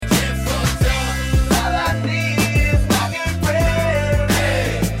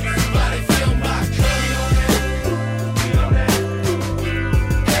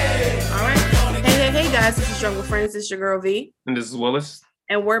Headlines. It's your girl V. And this is Willis.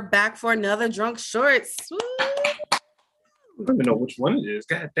 And we're back for another Drunk Shorts. Woo! I don't even know which one it is.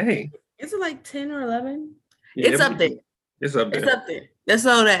 God dang. Is it like 10 or 11? Yeah, it's up there. It's up there. It's up there. Let's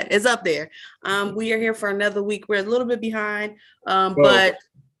know that. It's up there. We are here for another week. We're a little bit behind. 12.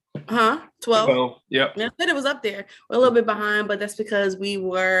 12. Yep. I said it was up there. We're a little bit behind, but that's because we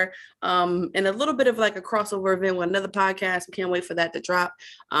were in a little bit of like a crossover event with another podcast. We can't wait for that to drop.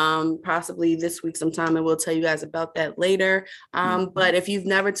 Possibly this week sometime, and we'll tell you guys about that later. But if you've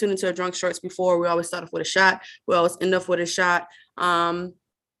never tuned into a Drunk Shorts before, we always start off with a shot. We always end up with a shot. And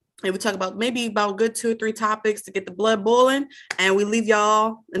we talk about maybe about good 2 or 3 topics to get the blood boiling, and we leave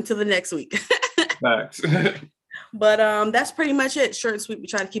y'all until the next week. Facts. But that's pretty much it. Short and sweet. We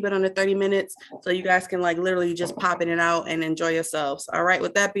try to keep it under 30 minutes so you guys can like literally just pop in and out and enjoy yourselves. All right.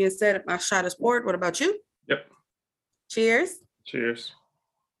 With that being said, my shot is poured. What about you? Yep. Cheers. Cheers.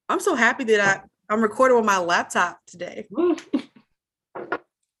 I'm so happy that I'm recording with my laptop today.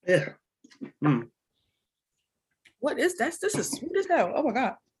 Yeah. What is that? This is sweet as hell. Oh my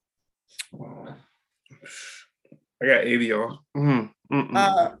God. I got ABR.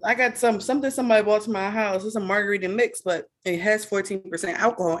 I got something somebody brought to my house. It's a margarita mix, but it has 14%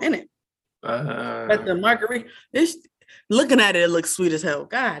 alcohol in it. But the margarita, looking at it, it looks sweet as hell.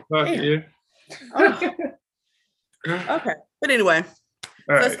 God damn. Yeah. Oh. Okay, but anyway,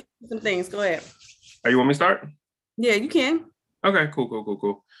 let's get some things. Go ahead. You want me to start? Yeah, you can. Okay,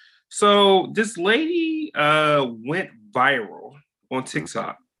 cool. So this lady went viral on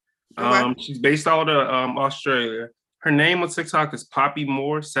TikTok. She's based out of Australia. Her name on TikTok is Poppy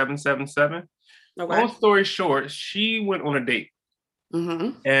Moore 777. Okay. Long story short, she went on a date.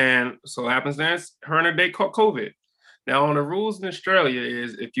 And so what happens next? Her and her date caught COVID. Now, on the rules in Australia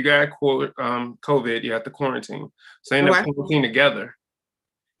is if you got COVID, you have to quarantine. So they end up quarantining together.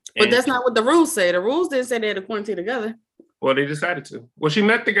 But that's not what the rules say. The rules didn't say they had to quarantine together. Well, they decided to. Well, she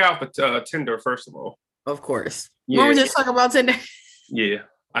met the guy off of Tinder, first of all. Of course. Yeah. We just talking about Tinder. Yeah,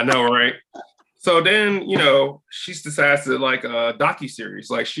 I know, right? So then, she decides to like a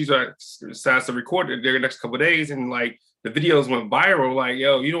docuseries. Like she decides to record it the next couple of days, and like the videos went viral. Like,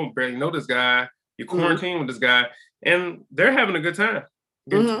 yo, you don't barely know this guy. You're quarantined with this guy, and they're having a good time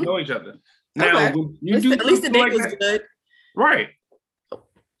getting to know each other. Now, would you do at least the date like was that? good, right?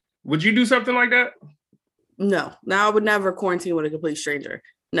 Would you do something like that? No, I would never quarantine with a complete stranger.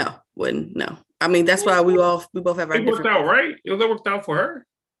 No, wouldn't. No, I mean that's why we both have our different. It worked out, right? It worked out for her.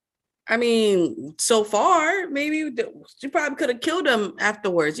 I mean, so far, maybe she probably could have killed him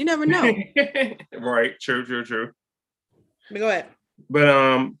afterwards. You never know. Right. True. But go ahead.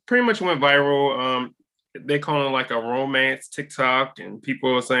 But pretty much went viral. They call it like a romance TikTok, and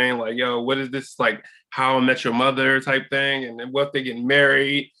people are saying like, yo, what is this, like How I Met Your Mother type thing? And then what, they getting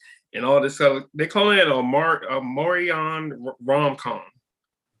married and all this stuff. They call it a Morion rom-com.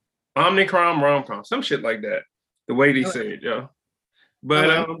 Omnicron rom-com. Some shit like that. The way they say it, yo.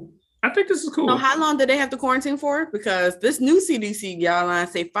 But I think this is cool. So how long did they have to quarantine for? Because this new CDC guideline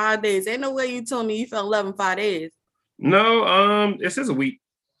say 5 days. Ain't no way you told me you fell in love in 5 days. No, it says a week.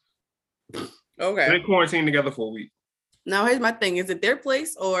 Okay. They quarantined together for a week. Now here's my thing: is it their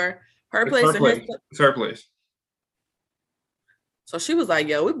place or her place? It's her place. So she was like,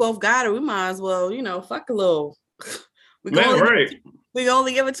 "Yo, we both got it. We might as well, fuck a little. We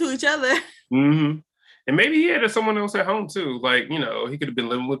only give it to each other." Mm-hmm. And maybe he had someone else at home too. Like, he could have been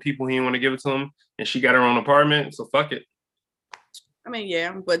living with people he didn't want to give it to him, and she got her own apartment. So fuck it. I mean,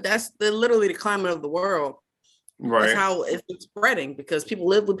 yeah, but that's literally the climate of the world. Right. That's how it's spreading, because people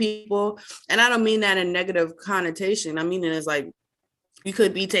live with people. And I don't mean that in negative connotation. I mean it as like you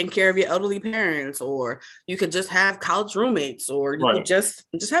could be taking care of your elderly parents, or you could just have college roommates, or you could just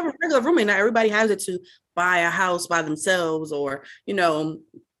have a regular roommate. Not everybody has it to buy a house by themselves, or,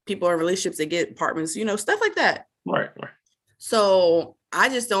 people in relationships, they get apartments, stuff like that. Right. So I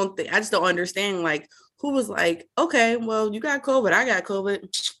just don't understand, like, who was like, okay, well, you got COVID, I got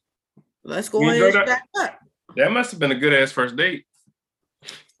COVID. Let's go ahead and back up. That must have been a good ass first date.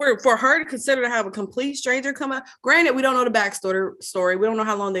 For her to consider to have a complete stranger come out. Granted, we don't know the backstory. We don't know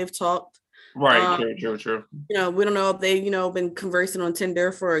how long they've talked. Right. True. We don't know if they, been conversing on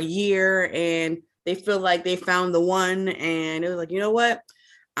Tinder for a year and they feel like they found the one, and it was like, you know what?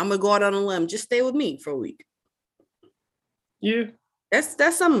 I'm gonna go out on a limb. Just stay with me for a week. Yeah.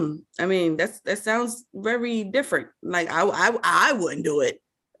 That's something. I mean, that sounds very different. Like I wouldn't do it.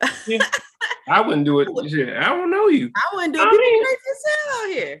 Yeah. I wouldn't do it. I don't know you. I wouldn't do it. People crazy out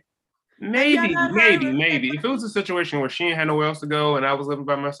here. Maybe. If it was a situation where she ain't had nowhere else to go and I was living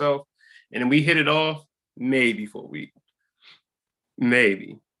by myself and we hit it off, maybe for a week.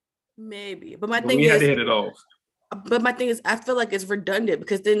 Maybe. But my thing is, we had to hit it off. But my thing is, I feel like it's redundant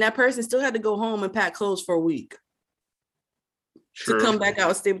because then that person still had to go home and pack clothes for a week to come back out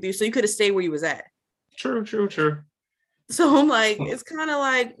and stay with you. So you could have stayed where you was at. True. So I'm like, it's kind of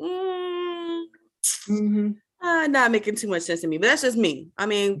like, not making too much sense to me. But that's just me. I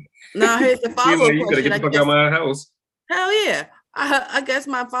mean, now here's the follow-up you gotta question. get the fuck out of my house. Hell yeah. I guess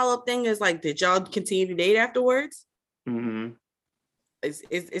my follow-up thing is like, did y'all continue to date afterwards? Mm-hmm.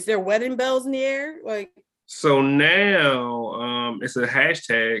 Is there wedding bells in the air? Like, so now it's a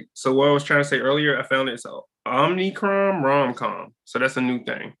hashtag. So what I was trying to say earlier, I found it's Omnicrom Romcom. So that's a new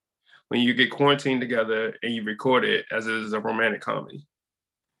thing. When you get quarantined together and you record it as a romantic comedy.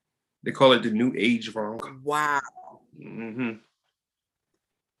 They call it the new age rom-com. Wow. Mm-hmm.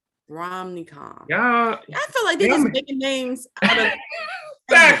 Romnicom. Yeah. I feel like they're just making names out of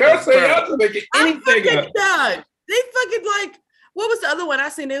I'm saying y'all just making anything up. Done. They fucking like, what was the other one I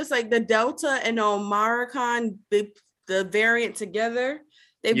seen? It was like the Delta and Omicron, the variant together.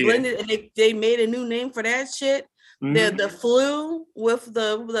 They blended and they made a new name for that shit. Mm-hmm. The flu with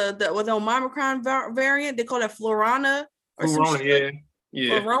the Omicron variant, they call it Florona or some shit.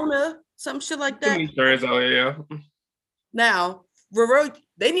 Yeah. Florona, some shit like that. Now,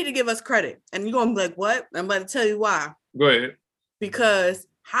 they need to give us credit. And you're gonna be like, what? I'm about to tell you why. Go ahead. Because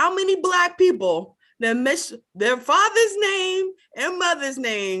how many Black people that miss their father's name and mother's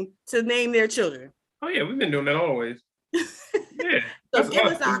name to name their children? Oh yeah, we've been doing that always. Yeah. So give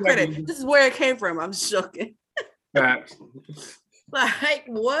us our credit. This is where it came from. I'm joking. Like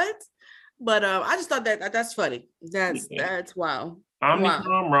what? But I just thought that's funny. That's wow.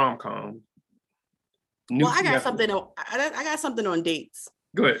 Omnicom rom-com. Well, I got something on dates.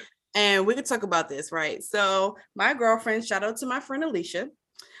 Good. And we could talk about this, right? So my girlfriend, shout out to my friend Alicia.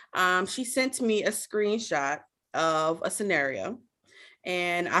 She sent me a screenshot of a scenario.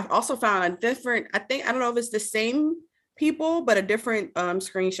 And I've also found a different, I don't know if it's the same people, but a different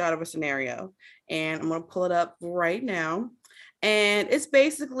screenshot of a scenario. And I'm going to pull it up right now. And it's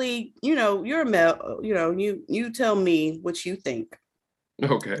basically, you're a male, you tell me what you think.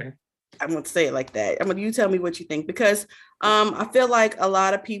 Okay. I'm going to say it like that. You tell me what you think, because I feel like a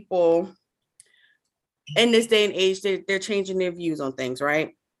lot of people in this day and age, they're changing their views on things,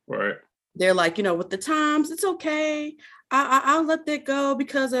 right? Right. They're like, with the times, it's okay. I'll let that go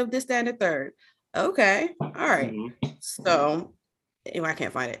because of this, that, and the third. Okay. All right. Mm-hmm. So anyway, I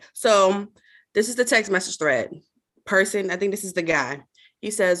can't find it. So this is the text message thread. Person, I think this is the guy.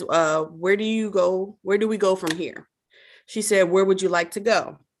 He says, where do we go from here? She said, where would you like to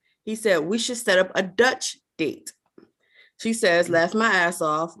go? He said, we should set up a Dutch date. She says, laugh my ass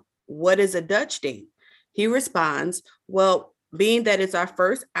off. What is a Dutch date? He responds, well, being that it's our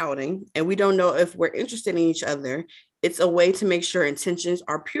first outing and we don't know if we're interested in each other, it's a way to make sure intentions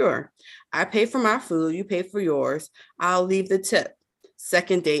are pure. I pay for my food, you pay for yours. I'll leave the tip.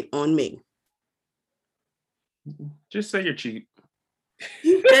 Second date on me. Just say you're cheap.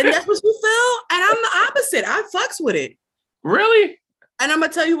 And that's what you feel? And I'm the opposite. I fucks with it. Really? And I'm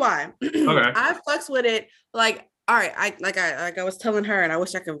gonna tell you why. Okay. I fucks with it. Like, all right, I was telling her, and I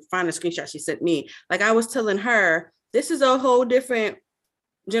wish I could find a screenshot she sent me. Like, I was telling her, this is a whole different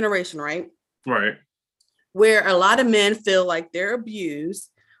generation, right? Right. Where a lot of men feel like they're abused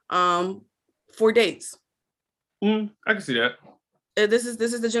for dates. I can see that. This is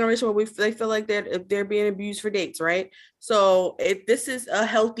the generation where they feel like they're being abused for dates, right? So this is a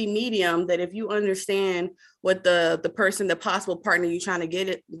healthy medium that if you understand what the person, the possible partner you're trying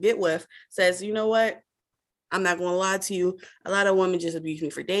to get with says, you know what? I'm not going to lie to you. A lot of women just abuse me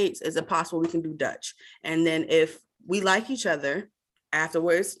for dates. Is it possible we can do Dutch? And then if we like each other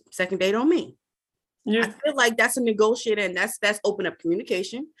afterwards, second date on me. Yeah. I feel like that's a negotiator, and that's open up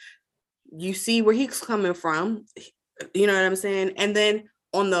communication. You see where he's coming from. You know what I'm saying? And then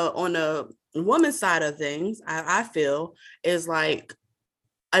on the woman's side of things, I feel is like,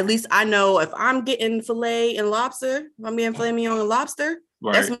 at least I know if I'm getting filet and lobster, if I'm getting filet mignon and lobster,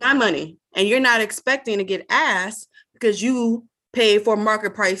 right, that's my money. And you're not expecting to get ass because you pay for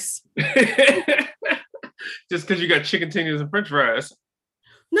market price. Just because you got chicken tenders and french fries.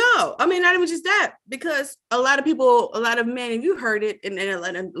 No, I mean, not even just that, because a lot of men, and you heard it in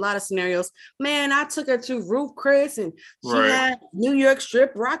a lot of scenarios, man, I took her to Ruth Chris and she had New York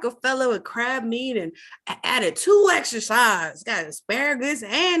strip Rockefeller with crab meat and I added 2 extra sides, got asparagus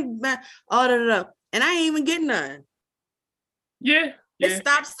and all that, and I ain't even getting none. Yeah. It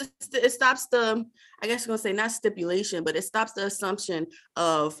stops the, I guess I'm going to say not stipulation, but it stops the assumption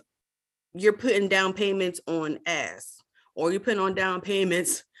of you're putting down payments on ass. or you put on down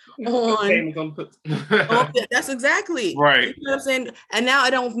payments on. That's exactly right. You know what I'm saying? And now I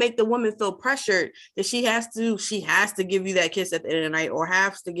don't make the woman feel pressured that she has to give you that kiss at the end of the night, or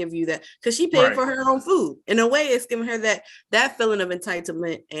has to give you that because she paid for her own food. In a way, it's giving her that feeling of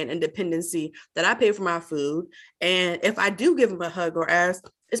entitlement and independency that I pay for my food. And if I do give him a hug or ask,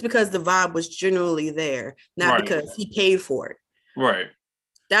 it's because the vibe was genuinely there, not because he paid for it. Right.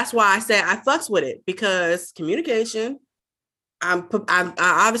 That's why I said I fucks with it, because communication. I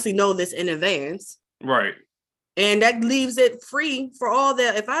obviously know this in advance. Right. And that leaves it free for all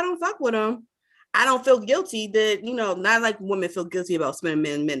that. If I don't fuck with them, I don't feel guilty that, not like women feel guilty about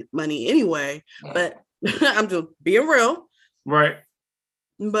spending men money anyway, but I'm just being real. Right.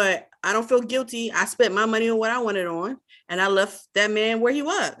 But I don't feel guilty. I spent my money on what I wanted on, and I left that man where he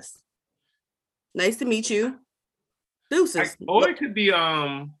was. Nice to meet you. Deuces. Or it could be,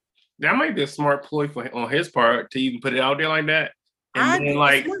 that might be a smart ploy on his part to even put it out there like that. And then,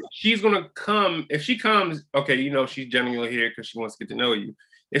 like, she's gonna come. If she comes, okay, she's genuinely here because she wants to get to know you.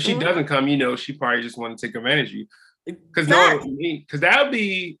 If she doesn't come, she probably just want to take advantage of you. Because that would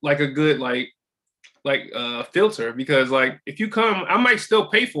be like a good filter. Because like if you come, I might still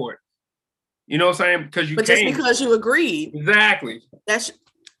pay for it. You know what I'm saying? Because but just because you agreed. Exactly. That's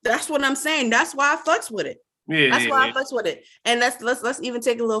what I'm saying. That's why I fucks with it. Yeah, that's why I fucks with it. And let's even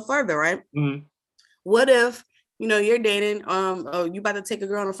take it a little further, right? Mm-hmm. What if you're dating, you about to take a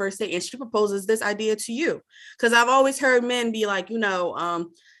girl on a first date and she proposes this idea to you? Because I've always heard men be like, damn,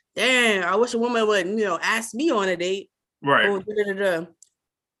 I wish a woman would, ask me on a date. Right. Or,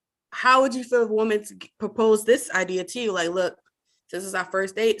 how would you feel if a woman propose this idea to you? Like, look, this is our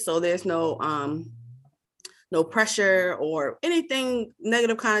first date, so there's no pressure or anything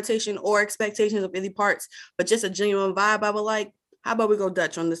negative connotation or expectations of any parts, but just a genuine vibe. I would like, how about we go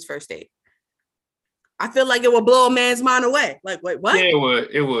Dutch on this first date? I feel like it would blow a man's mind away. Like, wait, what? Yeah,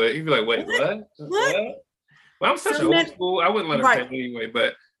 it would. He'd be like, wait, what? Well, I'm such an old school. I wouldn't let her pay anyway,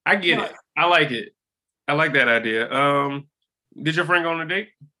 but I get it. I like it. I like that idea. Did your friend go on a date?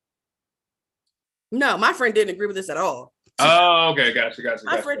 No, my friend didn't agree with this at all. Oh, okay. Gotcha.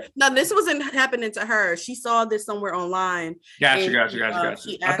 No, this wasn't happening to her. She saw this somewhere online. Gotcha.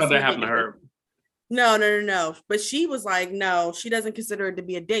 I thought that happened to her. No. But she was like, no, she doesn't consider it to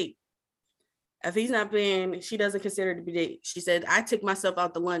be a date. If he's not paying, she doesn't consider it to be a date. She said, I take myself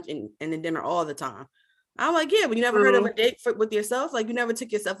out to lunch and the dinner all the time. I'm like, yeah, but you never heard of a date with yourself? Like, you never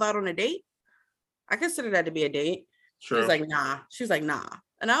took yourself out on a date? I consider that to be a date. True. She was like, nah. She was like, nah.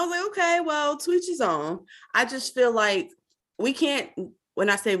 And I was like, okay, well, to each his own. I just feel like we can't, when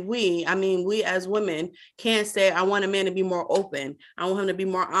I say we, I mean we as women can't say, I want a man to be more open. I want him to be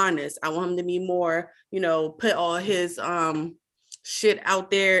more honest. I want him to be more, put all his shit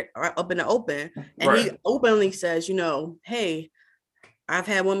out there up in the open. And he openly says, hey, I've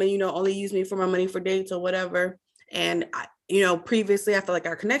had women, only use me for my money for dates or whatever. And, previously I feel like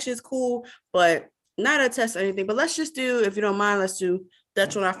our connection is cool, but not a test or anything. But let's just do, if you don't mind, let's do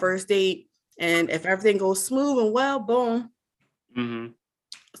Dutch on our first date. And if everything goes smooth and well, boom. Mm-hmm.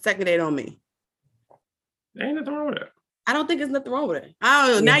 Second date on me. There ain't nothing wrong with that. I don't think there's nothing wrong with it. I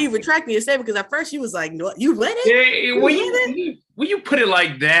don't know. Now you're retracting your statement because at first you was like, no, you read it? Yeah, when you put it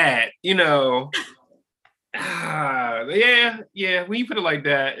like that, yeah. When you put it like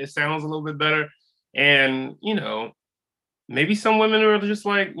that, it sounds a little bit better. And, maybe some women are just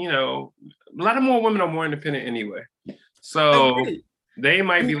like, a lot of more women are more independent anyway. So they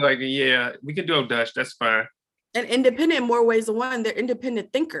might be like, yeah, we can do a Dutch. That's fine. And independent in more ways than one. They're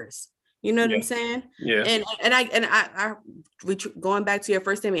independent thinkers. You know what I'm saying? Yeah. And I going back to your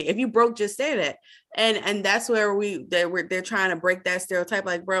first statement. If you broke, just say that. And that's where they're trying to break that stereotype.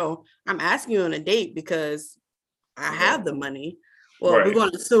 Like, bro, I'm asking you on a date because I have the money. Well, we're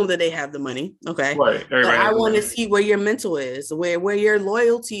going to assume that they have the money. Okay. Right. But I want to see where your mental is, where your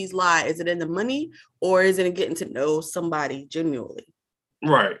loyalties lie. Is it in the money or is it in getting to know somebody genuinely?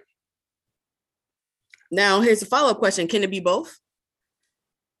 Right. Now, here's a follow-up question. Can it be both?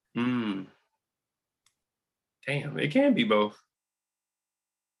 Damn, it can be both.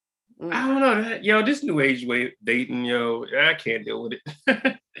 I don't know. Yo, this new age way of dating, I can't deal with it.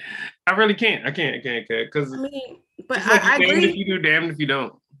 I really can't. I can't. Because but I agree. Damned if you do, damned if you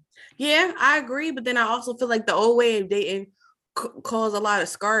don't. Yeah, I agree. But then I also feel like the old way of dating caused a lot of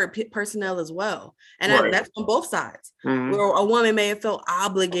scarred personnel as well. And that's on both sides. Mm-hmm. Where a woman may have felt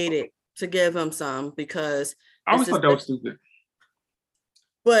obligated to give him some because I always thought that was stupid.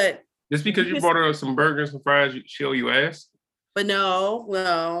 But just because you brought her some burgers and fries, she owe you ass? But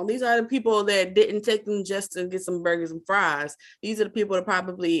no, these are the people that didn't take them just to get some burgers and fries. These are the people that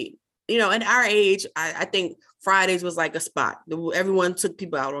probably, in our age, I think Fridays was like a spot. Everyone took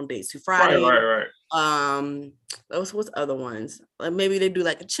people out on dates. So Friday, right. What's other ones? Like maybe they do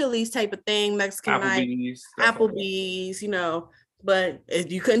like a Chili's type of thing, Mexican night, Applebee's, But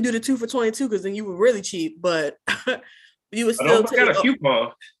if you couldn't do the 2 for $22 because then you were really cheap. But you would still take a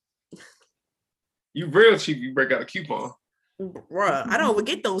coupon. You real cheap. You break out a coupon. Bruh, I don't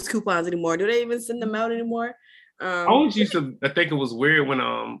get those coupons anymore. Do they even send them out anymore? I always used to think it was weird when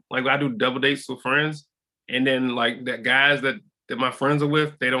like I do double dates with friends, and then like the guys that my friends are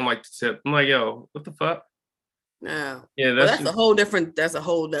with, they don't like to tip. I'm like, yo, what the fuck? No. Yeah, that's a whole different. That's a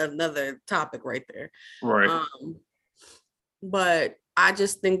whole another topic right there. Right. But I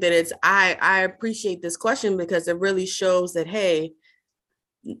just think that I appreciate this question because it really shows that, hey,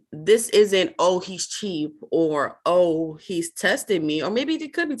 this isn't, oh, he's cheap, or, oh, he's testing me, or maybe he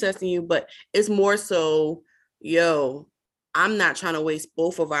could be testing you, but it's more so, yo, I'm not trying to waste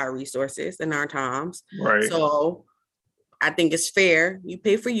both of our resources and our times. Right. So I think it's fair. You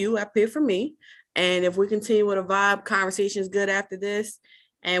pay for you, I pay for me. And if we continue with a vibe, conversation is good after this,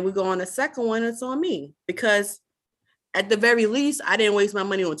 and we go on the second one, it's on me. Because at the very least, I didn't waste my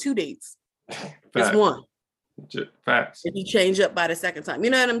money on 2 dates. Just one. Facts. If you change up by the second time,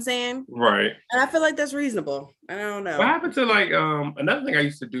 you know what I'm saying? Right. And I feel like that's reasonable. I don't know. What happened to like another thing I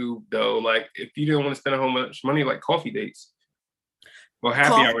used to do though, like if you didn't want to spend a whole much money, like coffee dates or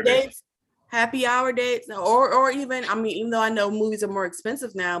happy hour dates, or even, I mean, even though I know movies are more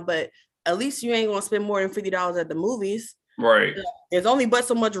expensive now, but at least you ain't gonna spend more than $50 at the movies. Right. There's only but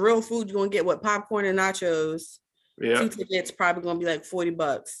so much real food you're gonna get. What, popcorn and nachos? Yeah. 2 tickets probably gonna be like $40,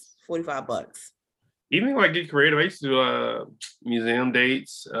 $45. Even like get creative. I used to do museum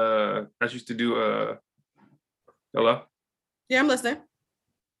dates. I used to do hello? Yeah, I'm listening.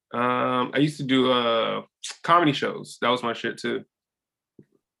 I used to do comedy shows. That was my shit too.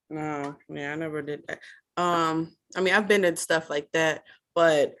 No, yeah, I never did that. I mean, I've been to stuff like that,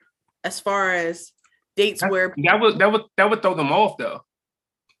 but as far as dates where that would throw them off though.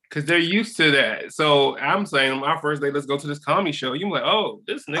 Because they're used to that. So I'm saying, my first day, let's go to this comedy show. You're like, oh,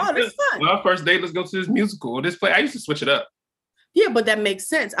 this nigga. Oh, this fun. My first day, let's go to this musical or this play. I used to switch it up. Yeah, but that makes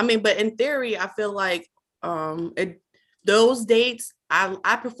sense. I mean, but in theory, I feel like those dates,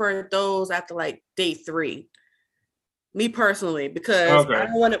 I prefer those after like day 3. Me personally, because okay.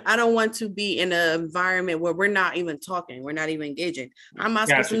 I don't want to be in an environment where we're not even talking, we're not even engaging. I'm not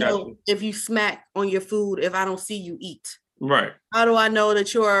supposed to know if you smack on your food if I don't see you eat. Right. How do I know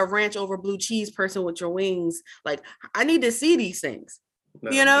that you're a ranch over blue cheese person with your wings? Like, I need to see these things.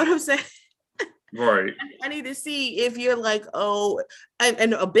 No. You know what I'm saying? Right. I need to see if you're like, oh,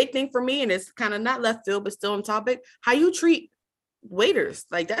 and a big thing for me, and it's kind of not left field, but still on topic, how you treat waiters.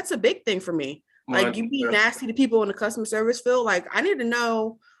 Like, that's a big thing for me. Like, you be nasty to people in the customer service field. Like, I need to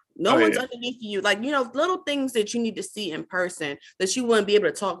know one's underneath you. Like, little things that you need to see in person that you wouldn't be able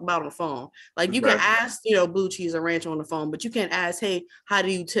to talk about on the phone. Like, you can ask, blue cheese or ranch on the phone, but you can't ask, hey, how do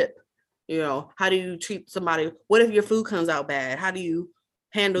you tip? How do you treat somebody? What if your food comes out bad? How do you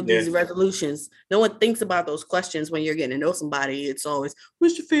handle these resolutions? No one thinks about those questions when you're getting to know somebody. It's always,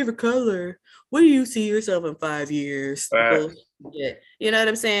 what's your favorite color? Where do you see yourself in 5 years? Yeah. You know what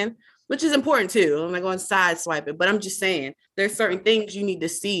I'm saying? Which is important too. I'm not going to sideswipe it, but I'm just saying there's certain things you need to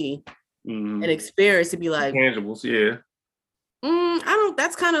see and experience to be like tangibles. Yeah.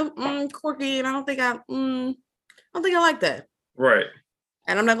 That's kind of quirky, and I don't think I like that. Right.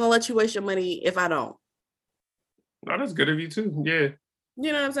 And I'm not going to let you waste your money if I don't. No, that's good of you too. Yeah.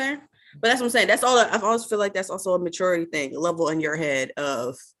 You know what I'm saying? But that's what I'm saying. That's all. I've always feel like that's also a maturity thing, a level in your head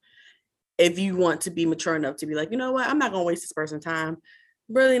of if you want to be mature enough to be like, you know what, I'm not going to waste this person's time.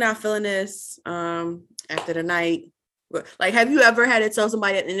 Really not feeling this after the night. Like, have you ever had to tell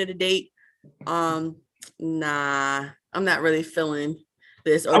somebody at the end of the date, nah, I'm not really feeling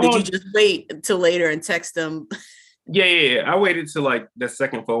this? Or did you just wait until later and text them? Yeah. I waited till like the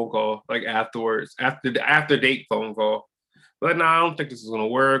second phone call, like afterwards, after the after date phone call. But no, I don't think this is gonna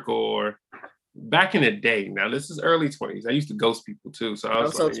work. Or back in the day, now this is early 20s. I used to ghost people too. So I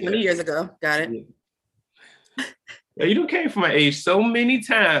was 20 years ago. Got it. Yeah. You done came from my age so many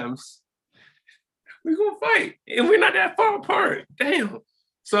times. We're gonna fight, and we're not that far apart. Damn.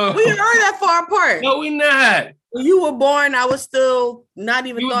 So we are that far apart. No, we're not. When you were born, I was still not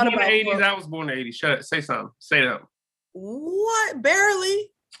even thought about. You was born in the 80s. I was born in the 80s. Shut up. Say something. Say that. What?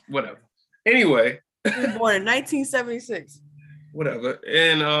 Barely. Whatever. Anyway. You were born in 1976. Whatever.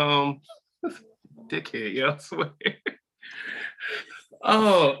 And dickhead, yo, I swear.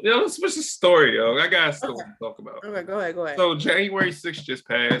 Oh, let's switch the story, yo. I got a story to talk about. Okay, go ahead. So January 6th just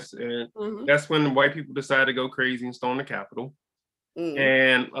passed, and that's when white people decided to go crazy and storm the Capitol.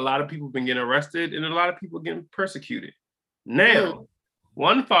 And a lot of people have been getting arrested and a lot of people getting persecuted. Now,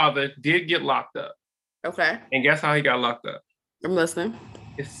 one father did get locked up. Okay. And guess how he got locked up? I'm listening.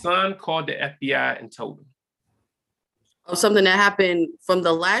 His son called the FBI and told him. Oh, something that happened from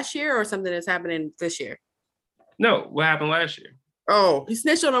the last year or something that's happening this year? No, what happened last year? Oh, he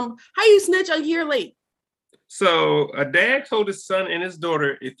snitched on him. How you snitch a year late? So a dad told his son and his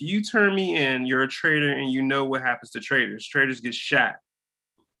daughter, if you turn me in, you're a traitor and you know what happens to traitors. Traitors get shot.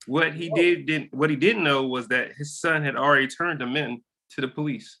 What he didn't know was that his son had already turned him in to the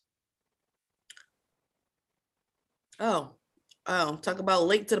police. Oh, talk about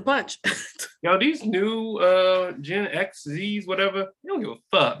late to the punch. Yo, these new Gen X, Zs, whatever, they don't give a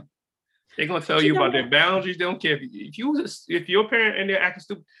fuck. They're gonna tell you about their boundaries. They don't care if your parent and they're acting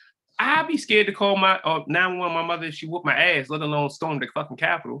stupid. I'd be scared to call my 911 my mother if she whooped my ass, let alone storm the fucking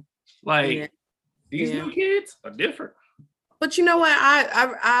Capitol. Like these new kids are different. But you know what?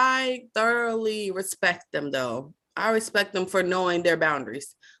 I thoroughly respect them though. I respect them for knowing their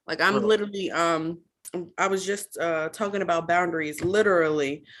boundaries. Like I'm literally I was just talking about boundaries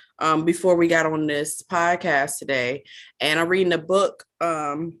literally before we got on this podcast today, and I'm reading a book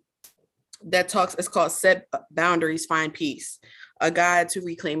that talks. It's called "Set Boundaries, Find Peace: A Guide to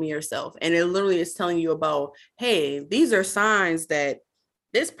Reclaiming Yourself," and it literally is telling you about, hey, these are signs that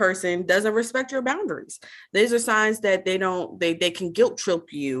this person doesn't respect your boundaries. These are signs that they can guilt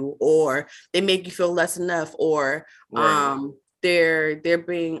trip you, or they make you feel less enough, or they're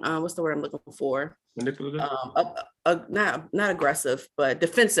being what's the word I'm looking for? Manipulative? Not aggressive, but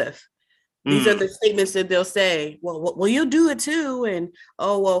defensive. These are the statements that they'll say. Well, you do it too, and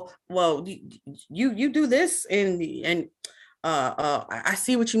well, you do this, and I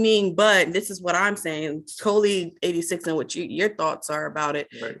see what you mean, but this is what I'm saying. Totally 86 and what your thoughts are about it.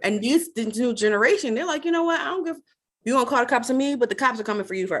 Right. And this new generation, they're like, you know what? I don't give. You gonna call the cops on me, but the cops are coming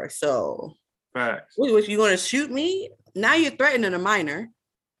for you first. So, facts. What you gonna shoot me? Now you're threatening a minor.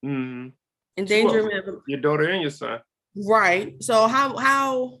 Endangering your daughter and your son. Right.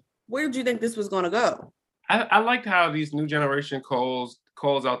 So where did you think this was gonna go? I liked how these new generation calls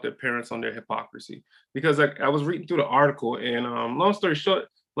out their parents on their hypocrisy, because I was reading through the article, and long story short,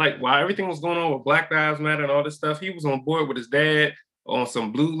 like while everything was going on with Black Lives Matter and all this stuff, he was on board with his dad on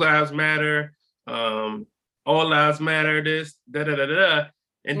some Blue Lives Matter, All Lives Matter, this,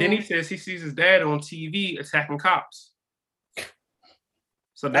 and then he says he sees his dad on TV attacking cops.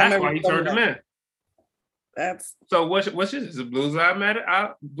 So that's why he turned him in. So what's this? Is it Blue Lives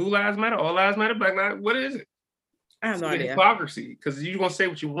Matter? Blue Lives Matter? All Lives Matter? Black Lives? What is it? I have no idea. Hypocrisy, because you're gonna say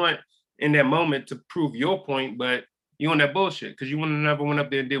what you want in that moment to prove your point, but you on that bullshit because you never went up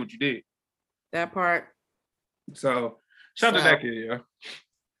there and did what you did. That part. So shout out to that kid, yeah.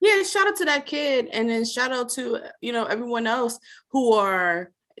 Yeah, shout out to that kid, and then shout out to everyone else who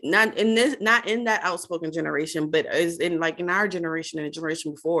are not in that outspoken generation, but is in our generation and the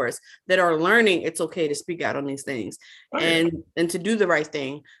generation before us that are learning it's okay to speak out on these things and to do the right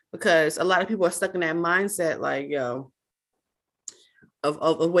thing, because a lot of people are stuck in that mindset like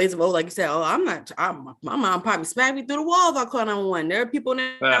of ways of old, like you said, my mom probably smacked me through the wall if I called 911. There are people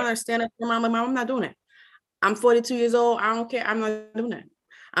now that stand up for my mom. I'm not doing it. I'm 42 years old. I don't care. I'm not doing that.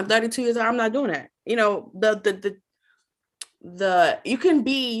 I'm 32 years old. I'm not doing that. You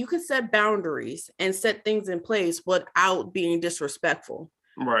can set boundaries and set things in place without being disrespectful.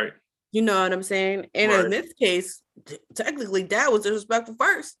 Right. You know what I'm saying? And in this case, technically, Dad was disrespectful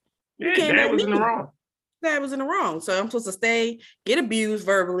first. Yeah, Dad was in the wrong. Dad was in the wrong. So I'm supposed to get abused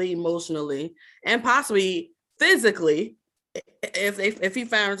verbally, emotionally, and possibly physically if he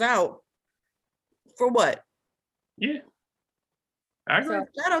finds out. For what? Yeah. I agree. So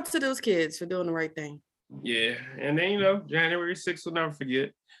shout out to those kids for doing the right thing. Yeah, and then January 6th, we'll never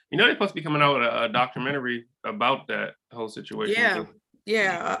forget. They're supposed to be coming out with a documentary about that whole situation.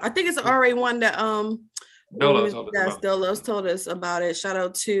 Yeah. I think it's already one that Delos told us about it. Shout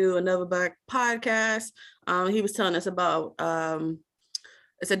out to Another Black podcast. He was telling us about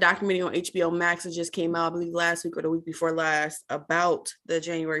it's a documentary on HBO Max that just came out, I believe last week or the week before last, about the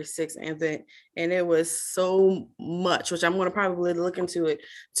January 6th event. And it was so much, which I'm going to probably look into it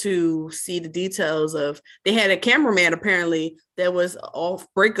to see the details of. They had a cameraman apparently that was off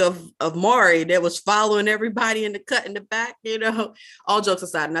break of Maury that was following everybody in the cut in the back, all jokes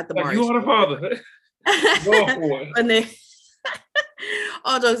aside, not the Maury. You are the father.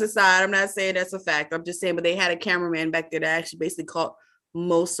 All jokes aside, I'm not saying that's a fact. I'm just saying, but they had a cameraman back there that actually basically caught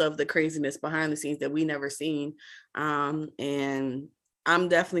most of the craziness behind the scenes that we never seen. And I'm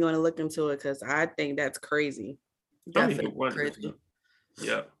definitely going to look into it because I think that's crazy. Definitely crazy.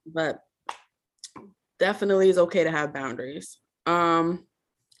 Yeah. But definitely it's okay to have boundaries. Um,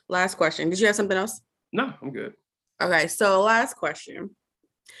 last question. Did you have something else? No, I'm good. Okay, so last question.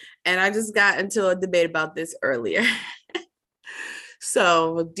 And I just got into a debate about this earlier.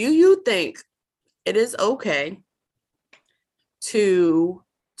 So, do you think it is okay to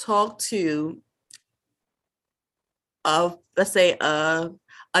talk to let's say a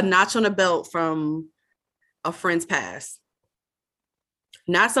notch on the belt from a friend's past?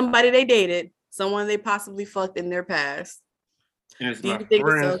 Not somebody they dated, someone they possibly fucked in their past. And it's Do you my think it's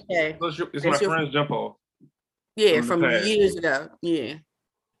friends. okay? It's my friends jump off. Yeah, From the from past. years ago. Yeah.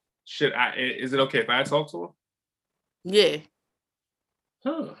 Is it okay if I talk to him? Yeah.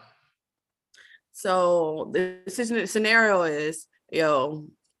 Huh. So the scenario is,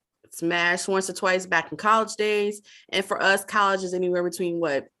 smashed once or twice back in college days. And for us, college is anywhere between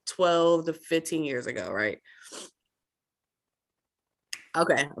 12 to 15 years ago, right?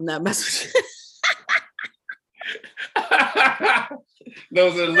 Okay, I'm not messing with you.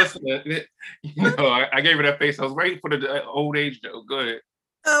 Those are listening. I gave her that face. I was waiting for the old age joke. Go ahead.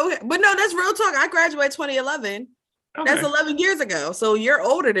 Oh, but no, that's real talk. I graduated 2011. Okay. That's 11 years ago. So you're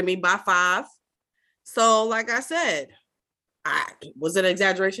older than me by 5. So, like I said, was it an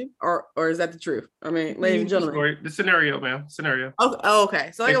exaggeration or is that the truth? I mean, ladies and gentlemen, the scenario, man. Scenario.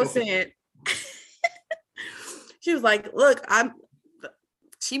 Okay. So like I was saying, she was like, "Look,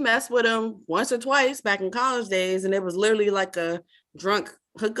 she messed with him once or twice back in college days, and it was literally like a drunk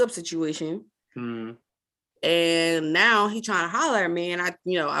hookup situation." And now he trying to holler at me, and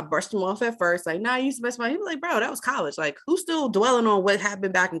I brushed him off at first, like, "Nah, you used to mess with me." He was like, "Bro, that was college. Like, who's still dwelling on what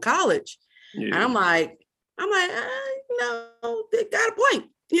happened back in college?" Yeah. And I'm like, they got a point.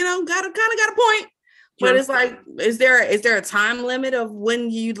 Got a point. Sure. But it's like, is there a time limit of when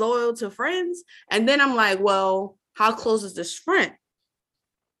you loyal to friends? And then I'm like, well, how close is this friend?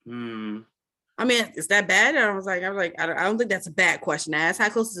 I mean, is that bad? And I was like, I don't think that's a bad question to ask. How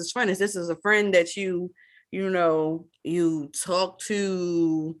close is this friend? Is this a friend that you talk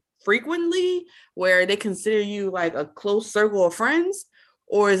to frequently, where they consider you like a close circle of friends?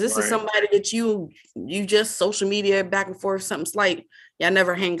 Or is this somebody that you just social media back and forth, something slight? Y'all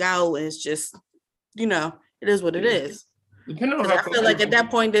never hang out, and it's just, it is what it is. Depending on I feel like at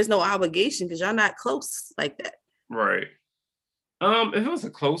that point there's no obligation because y'all not close like that. Right. If it was a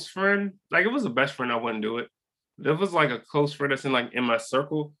close friend, like if it was a best friend, I wouldn't do it. If it was like a close friend that's in my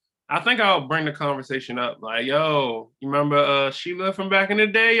circle, I think I'll bring the conversation up. Like, yo, you remember Sheila from back in the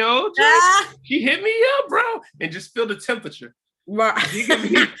day? Yo, she hit me up, bro, and just feel the temperature. Right. I feel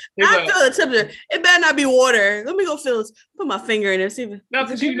the temperature. It better not be water. Let me go put my finger in it. See if now,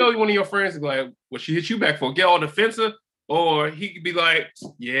 because one of your friends is like, "What she hit you back for?" Get all defensive, or he could be like,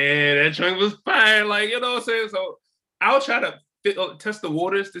 "Yeah, that drink was fine." Like, you know what I'm saying? So I'll try to test the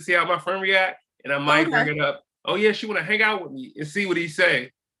waters to see how my friend react, and I might bring it up. Oh yeah, she want to hang out with me and see what he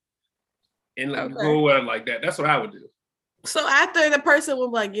say, and go like that. That's what I would do. So after the person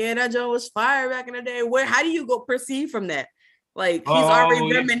was like, "Yeah, that joint was fire back in the day," how do you go perceive from that? Like he's already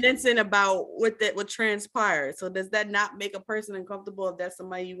reminiscing about what transpired. So does that not make a person uncomfortable if that's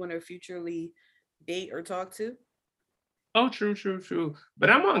somebody you want to futurely date or talk to? Oh, true. But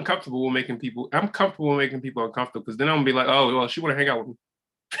I'm comfortable with making people uncomfortable because then I'm gonna be like, oh, well, she want to hang out with me.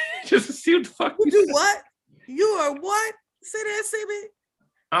 Just to see what the fuck you do. What? You are what? Say that, Simi.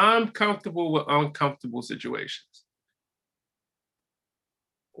 I'm comfortable with uncomfortable situations.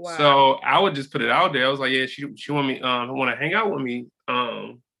 Wow. So I would just put it out there. I was like, yeah, she want me, want to hang out with me.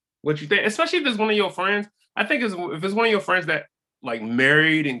 What you think? Especially if it's one of your friends. I think if it's one of your friends that like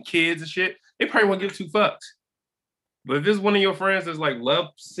married and kids and shit, they probably won't give 2 fucks. But if it's one of your friends that's like love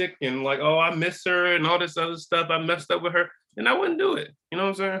sick and like, oh, I miss her and all this other stuff, I messed up with her, then I wouldn't do it. You know what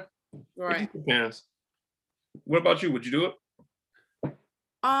I'm saying? Right. It depends. What about you? Would you do it?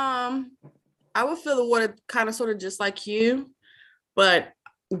 I would feel the water kind of sort of just like you, but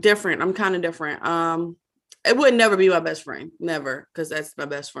different. I'm kind of different. It would never be my best friend, never, because that's my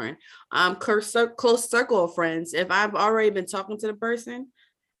best friend. Close circle of friends. If I've already been talking to the person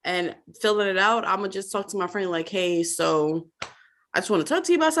and filling it out, I'm gonna just talk to my friend like, hey, so I just want to talk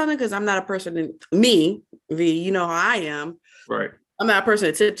to you about something because I'm not a person you know how I am. Right. I'm not a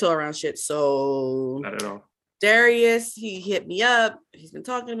person to tiptoe around shit. So not at all. Darius, he hit me up. He's been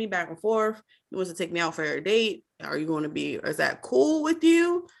talking to me back and forth. He wants to take me out for a date. Is that cool with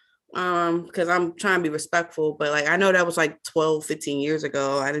you? Because I'm trying to be respectful, but like I know that was like 12, 15 years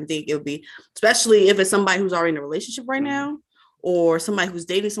ago. I didn't think it would be, especially if it's somebody who's already in a relationship right now or somebody who's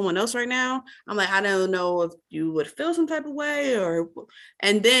dating someone else right now. I'm like, I don't know if you would feel some type of way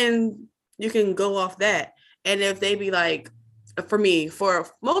and then you can go off that. And if they be like, for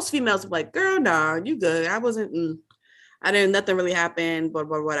most females, like, girl, nah, you good. I wasn't. I didn't, nothing really happened, but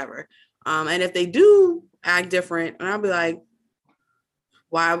whatever. And if they do act different, and I'll be like,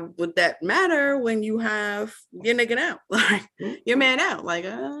 why would that matter when you have your nigga out, like your man out? Like,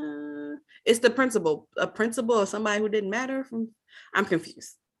 it's the principle, a principle of somebody who didn't matter. I'm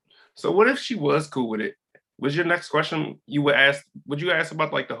confused. So what if she was cool with it? Was your next question you would ask? Would you ask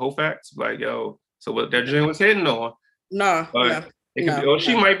about like the whole facts? Like, yo, so what that Jen was hitting on? No, it could be. Or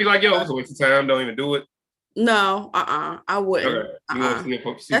she might be like, yo, it's a waste of time. Don't even do it. No, I wouldn't. Okay.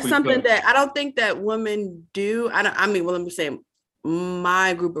 That's something that I don't think that women do. I mean, well, let me say,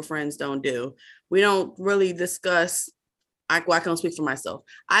 my group of friends don't do. We don't really discuss. I can speak for myself.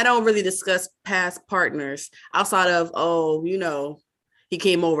 I don't really discuss past partners outside of, oh, he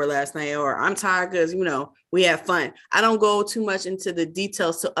came over last night, or I'm tired because, we have fun. I don't go too much into the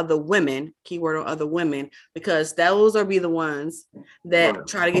details to other women, keyword on other women, because those are be the ones that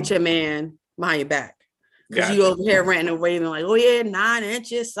try to get your man behind your back. Because you over here ranting and raving like, oh yeah, 9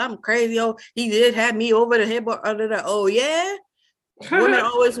 inches, something crazy. Oh, he did have me over the head. Oh yeah. Women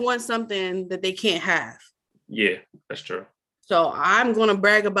always want something that they can't have. Yeah, that's true. So I'm going to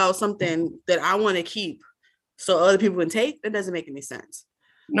brag about something that I want to keep so other people can take. That doesn't make any sense.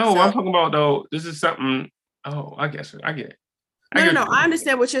 No, I'm talking about though. This is something. Oh, I get it. No. I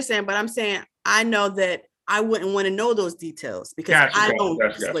understand what you're saying, but I'm saying I know that I wouldn't want to know those details because I don't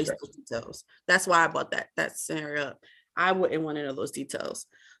display those details. That's why I brought that scenario up. I wouldn't want to know those details.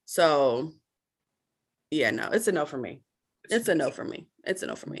 So, yeah, no, it's a no for me. It's a no for me.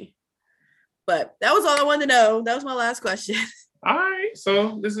 But that was all I wanted to know. That was my last question. All right.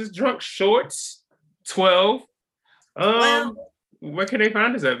 So this is Drunk Shorts 12. Where can they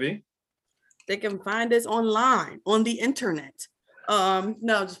find us, Evie? They can find us online on the internet. No,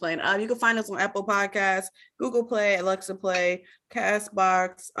 I'm just playing. You can find us on Apple Podcasts, Google Play, Alexa Play,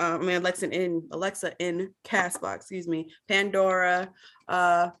 Castbox. Alexa in Castbox. Excuse me, Pandora,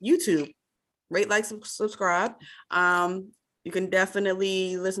 YouTube. Rate, like, subscribe. You can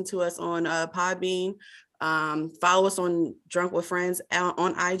definitely listen to us on Podbean. Follow us on Drunk with Friends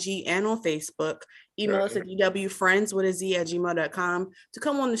on IG and on Facebook. Email us at dwfriends@gmail.com to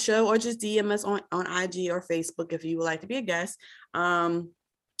come on the show, or just DM us on IG or Facebook if you would like to be a guest. I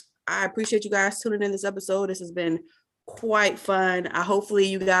appreciate you guys tuning in this episode. This has been quite fun. Hopefully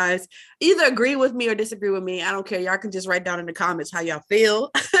you guys either agree with me or disagree with me. I don't care. Y'all can just write down in the comments how y'all feel.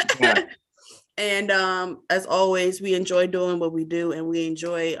 Yeah. And as always, we enjoy doing what we do, and we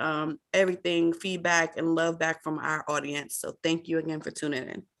enjoy everything, feedback and love back from our audience. So thank you again for tuning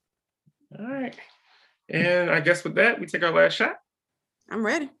in. All right. And I guess with that, we take our last shot. I'm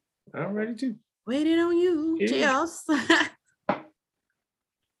ready. I'm ready too. Waiting on you. Yeah. Cheers.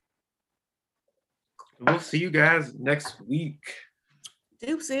 We'll see you guys next week.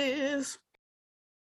 Deuces.